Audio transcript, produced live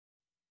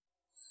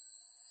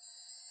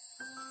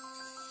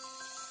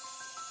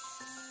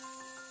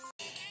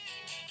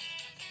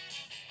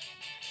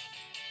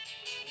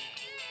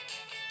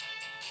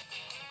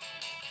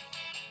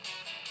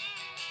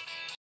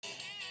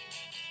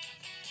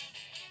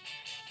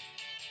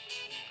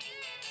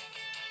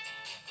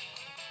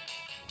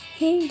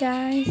Hey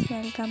guys,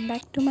 welcome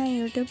back to my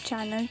YouTube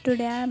channel.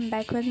 Today I am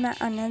back with my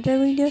another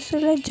video, so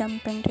let's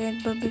jump into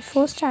it. But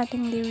before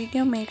starting the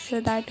video, make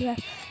sure that you have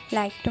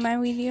liked to my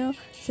video,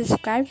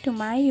 subscribe to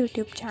my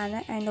YouTube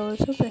channel and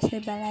also press the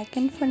bell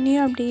icon for new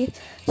updates.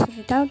 So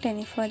without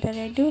any further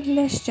ado,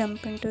 let's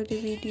jump into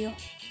the video.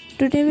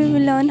 Today we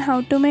will learn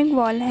how to make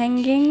wall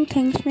hanging.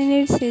 Things we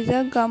need: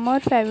 scissor, gum or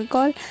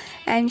fevicol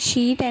and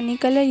sheet any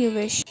color you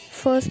wish.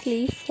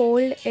 Firstly,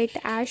 fold it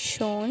as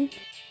shown.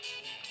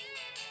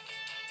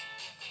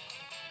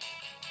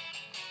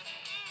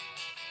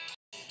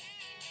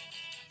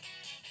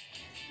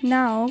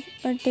 Now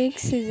take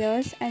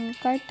scissors and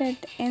cut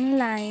it in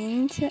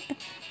lines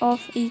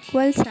of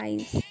equal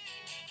size.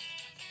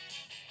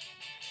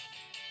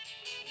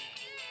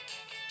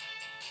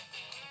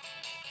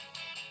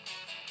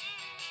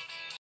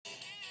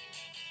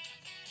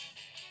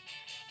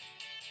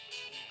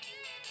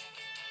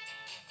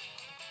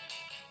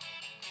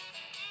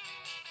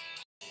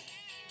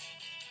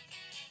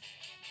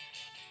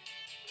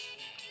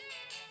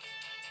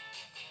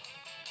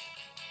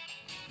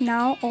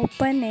 Now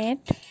open it.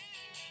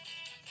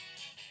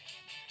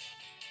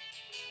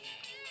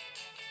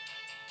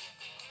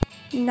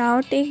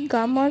 Now take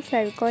gum or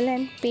fevicol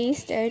and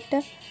paste it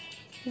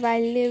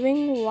while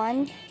leaving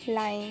one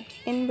line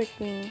in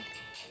between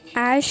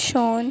as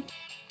shown.